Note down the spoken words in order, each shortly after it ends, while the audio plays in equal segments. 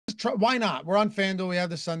try, why not? We're on FanDuel. We have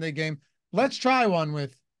the Sunday game. Let's try one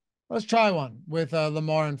with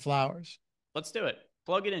Lamar and Flowers. Let's do it.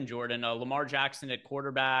 Plug it in, Jordan. Lamar Jackson at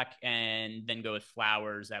quarterback, and then go with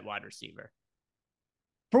Flowers at wide receiver.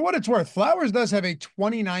 For what it's worth, Flowers does have a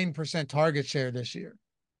 29% target share this year.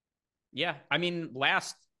 Yeah, I mean,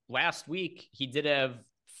 last week he did have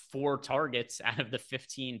 4 targets out of the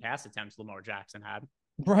 15 pass attempts Lamar Jackson had.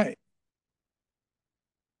 Right.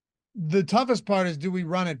 The toughest part is, do we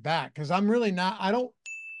run it back? Because I'm really not. I don't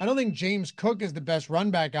think James Cook is the best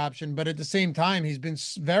run back option, but at the same time, he's been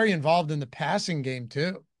very involved in the passing game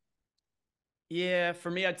too. Yeah, for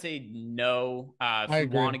me, I'd say no. If I we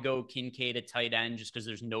agree. want to go Kincaid at tight end, just because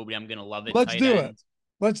there's nobody I'm going to love at Let's tight do it. end.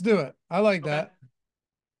 Let's do it. I like Okay. that.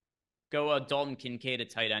 Go Dalton Kincaid at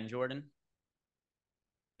tight end, Jordan.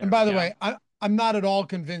 And There by we the go. way, I'm not at all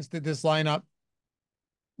convinced that this lineup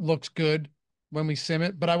looks good when we sim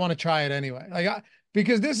it, but I want to try it anyway.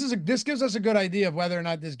 Because this gives us a good idea of whether or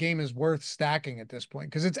not this game is worth stacking at this point,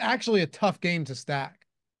 because it's actually a tough game to stack.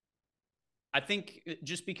 I think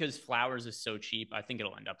just because Flowers is so cheap, I think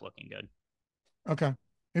it'll end up looking good. Okay.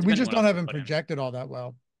 We Depending just what don't else have we him put in. projected all that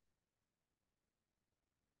well.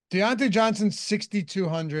 Deontay Johnson,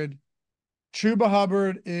 6,200. Chuba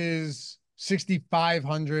Hubbard is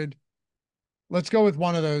 6,500. Let's go with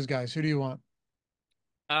one of those guys. Who do you want?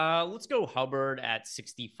 Let's go Hubbard at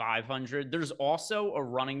 6,500. There's also a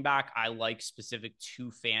running back I like specific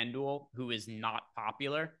to FanDuel who is not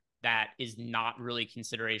popular. That is not really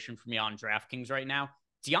consideration for me on DraftKings right now.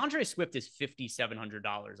 DeAndre Swift is $5,700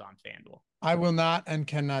 on FanDuel. I will not and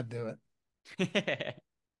cannot do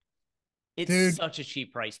It's Dude, such a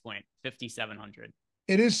cheap price point, 5,700.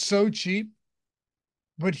 it is so cheap,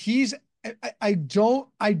 but I don't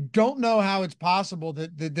know how it's possible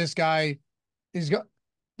that this guy is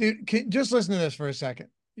dude, just listen to this for a second.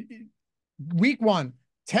 Week 1,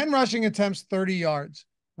 10 rushing attempts, 30 yards.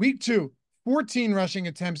 Week 2, 14 rushing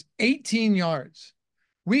attempts, 18 yards.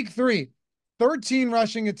 Week 3, 13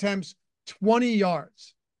 rushing attempts, 20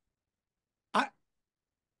 yards.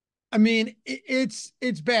 I mean, it's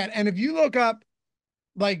bad. And if you look up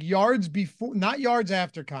like yards before, not yards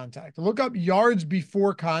after contact, look up yards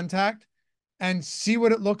before contact and see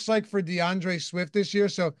what it looks like for DeAndre Swift this year.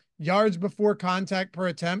 So yards before contact per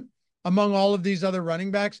attempt among all of these other running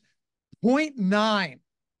backs, 0.9,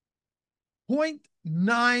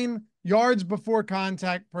 0.9 yards before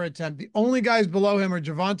contact per attempt. The only guys below him are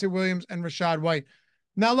Javonte Williams and Rachaad White.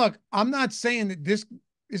 Now, look, I'm not saying that this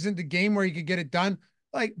isn't the game where he could get it done.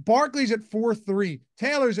 Like Barkley's at 4.3,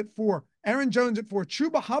 Taylor's at 4, Aaron Jones at 4,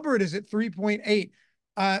 Chuba Hubbard is at 3.8,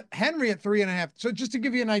 Henry at 3.5. So just to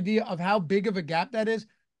give you an idea of how big of a gap that is,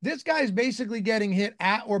 this guy's basically getting hit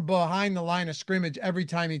at or behind the line of scrimmage every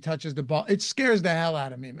time he touches the ball. It scares the hell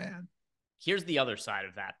out of me, man. Here's the other side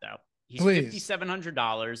of that, though. He's Please.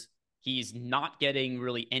 $5,700. He's not getting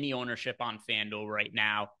really any ownership on FanDuel right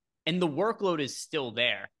now. And the workload is still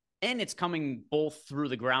there. And it's coming both through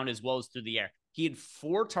the ground as well as through the air. He had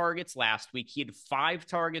 4 targets last week. He had 5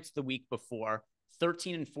 targets the week before,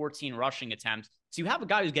 13 and 14 rushing attempts. So you have a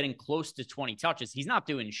guy who's getting close to 20 touches. He's not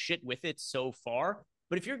doing shit with it so far.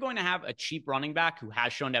 But if you're going to have a cheap running back who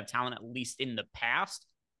has shown to have talent, at least in the past,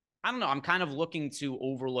 I don't know. I'm kind of looking to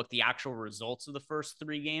overlook the actual results of the first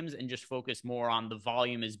 3 games and just focus more on the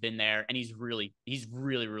volume has been there. And he's really,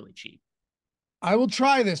 really cheap. I will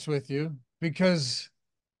try this with you because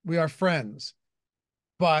we are friends,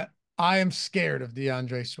 but I am scared of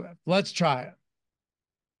DeAndre Swift. Let's try it.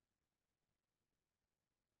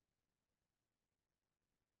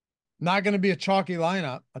 Not going to be a chalky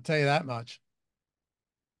lineup. I'll tell you that much.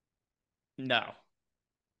 No,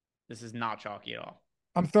 this is not chalky at all.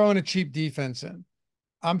 I'm throwing a cheap defense in.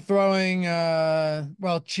 I'm throwing,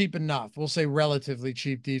 well, cheap enough. We'll say relatively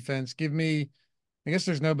cheap defense. Give me, I guess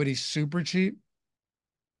there's nobody super cheap.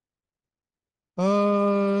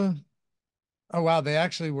 Oh, wow. They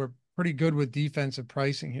actually were pretty good with defensive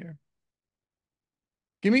pricing here.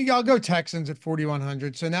 I'll go Texans at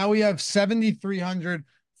 4,100. So now we have 7,300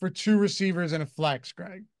 for 2 receivers and a flex,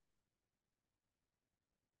 Greg.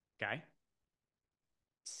 Okay.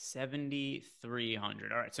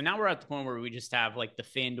 7,300. All right. So now we're at the point where we just have like the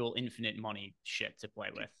FanDuel infinite money shit to play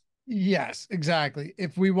with. Yes, exactly.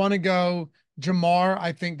 If we want to go Jamar,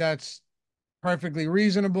 I think that's perfectly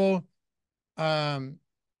reasonable.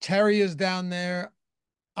 Terry is down there.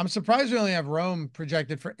 I'm surprised we only have Rome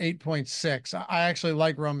projected for 8.6. I actually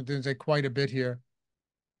like Rome Odunze quite a bit here.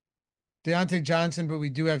 Deontay Johnson, but we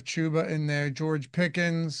do have Chuba in there. George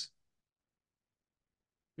Pickens.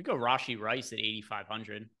 We go Rashee Rice at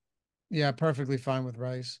 8,500. Yeah, perfectly fine with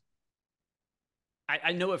Rice.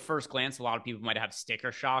 I know at first glance, a lot of people might have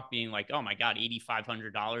sticker shock being like, oh my God,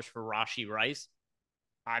 $8,500 for Rashee Rice.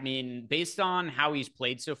 I mean, based on how he's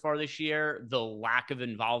played so far this year, the lack of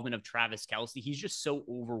involvement of Travis Kelce, he's just so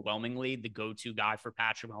overwhelmingly the go-to guy for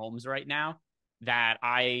Patrick Mahomes right now that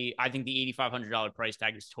I think the $8,500 price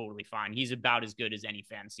tag is totally fine. He's about as good as any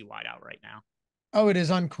fantasy wideout right now. Oh, it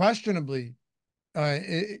is unquestionably.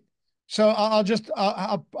 So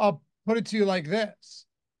I'll put it to you like this: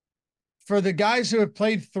 for the guys who have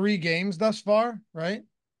played 3 games thus far, right?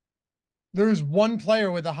 There's one player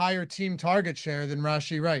with a higher team target share than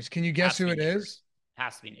Rashee Rice. Can you guess who it is?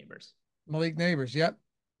 Has to be Neighbors. Malik Neighbors. Yep.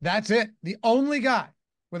 That's it. The only guy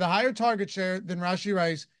with a higher target share than Rashee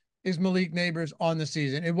Rice is Malik Neighbors on the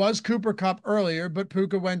season. It was Cooper Kupp earlier, but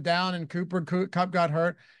Puka went down and Kupp got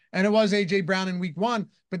hurt. And it was A.J. Brown in week 1,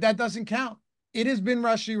 but that doesn't count. It has been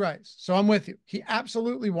Rashee Rice. So I'm with you. He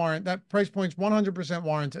absolutely that price point's 100%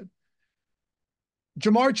 warranted.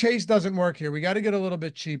 Jamar Chase doesn't work here. We got to get a little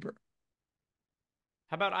bit cheaper.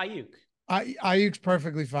 How about Ayuk? Ayuk's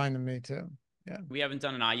perfectly fine to me too. Yeah. We haven't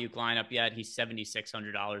done an Ayuk lineup yet. He's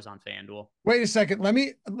 $7,600 on FanDuel. Wait a second. Let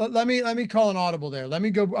me call an audible there. Let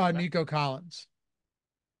me go Nico Collins.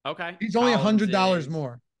 Okay. He's only $100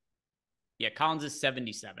 more. Yeah, Collins is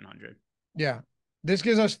 7,700. Yeah. This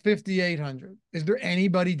gives us 5,800. Is there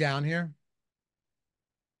anybody down here?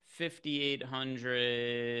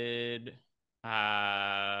 5,800.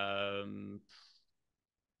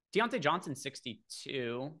 Deontay Johnson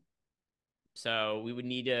 62. So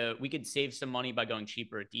we could save some money by going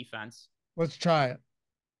cheaper at defense. Let's try it.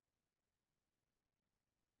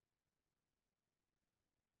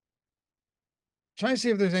 Trying to see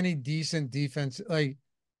if there's any decent defense.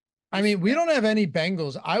 I mean, we don't have any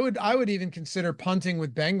Bengals. I would even consider punting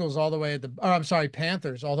with Bengals all the way at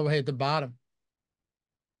Panthers all the way at the bottom.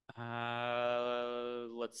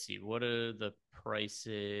 Let's see. What are the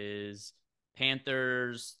prices?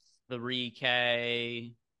 Panthers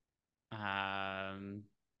 3K.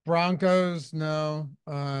 Broncos, no.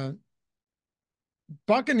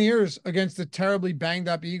 Buccaneers against the terribly banged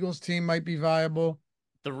up Eagles team might be viable.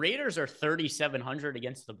 The Raiders are 3,700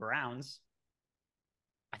 against the Browns.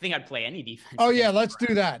 I think I'd play any defense. Oh yeah, let's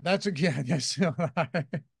do that. That's a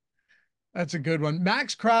that's a good one.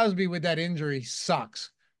 Max Crosby with that injury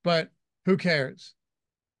sucks, but who cares?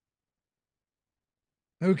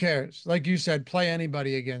 Who cares? Like you said, play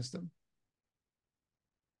anybody against them.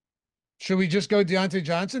 Should we just go Deontay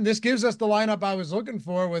Johnson? This gives us the lineup I was looking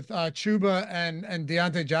for with Chuba and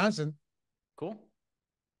Deontay Johnson. Cool.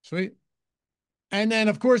 Sweet. And then,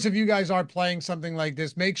 of course, if you guys are playing something like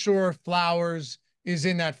this, make sure Flowers is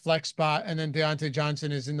in that flex spot and then Deontay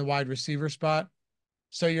Johnson is in the wide receiver spot.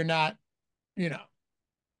 So you're not,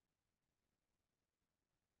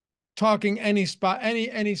 talking any spot,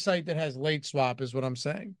 any site that has late swap is what I'm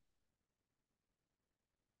saying.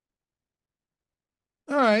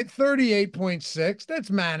 All right, 38.6.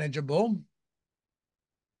 That's manageable.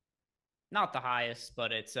 Not the highest,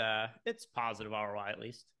 but it's positive ROI at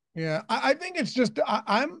least. Yeah, I think it's just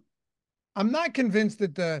I'm not convinced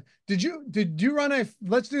that did you run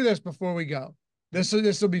let's do this before we go. This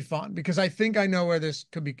will be fun because I think I know where this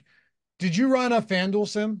could be. Did you run a FanDuel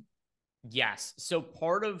sim? Yes. So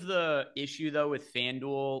part of the issue though with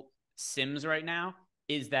FanDuel sims right now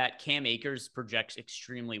is that Cam Akers projects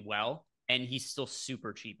extremely well and he's still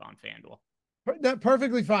super cheap on FanDuel. That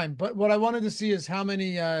perfectly fine. But what I wanted to see is how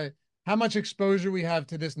much exposure we have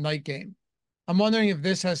to this night game. I'm wondering if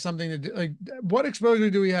this has something to do, like, what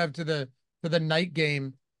exposure do we have to the night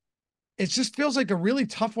game? It just feels like a really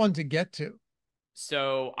tough one to get to.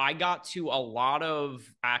 So I got to a lot of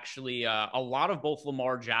both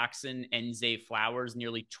Lamar Jackson and Zay Flowers,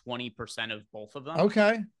 nearly 20% of both of them.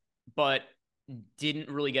 Okay. But didn't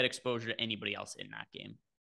really get exposure to anybody else in that game.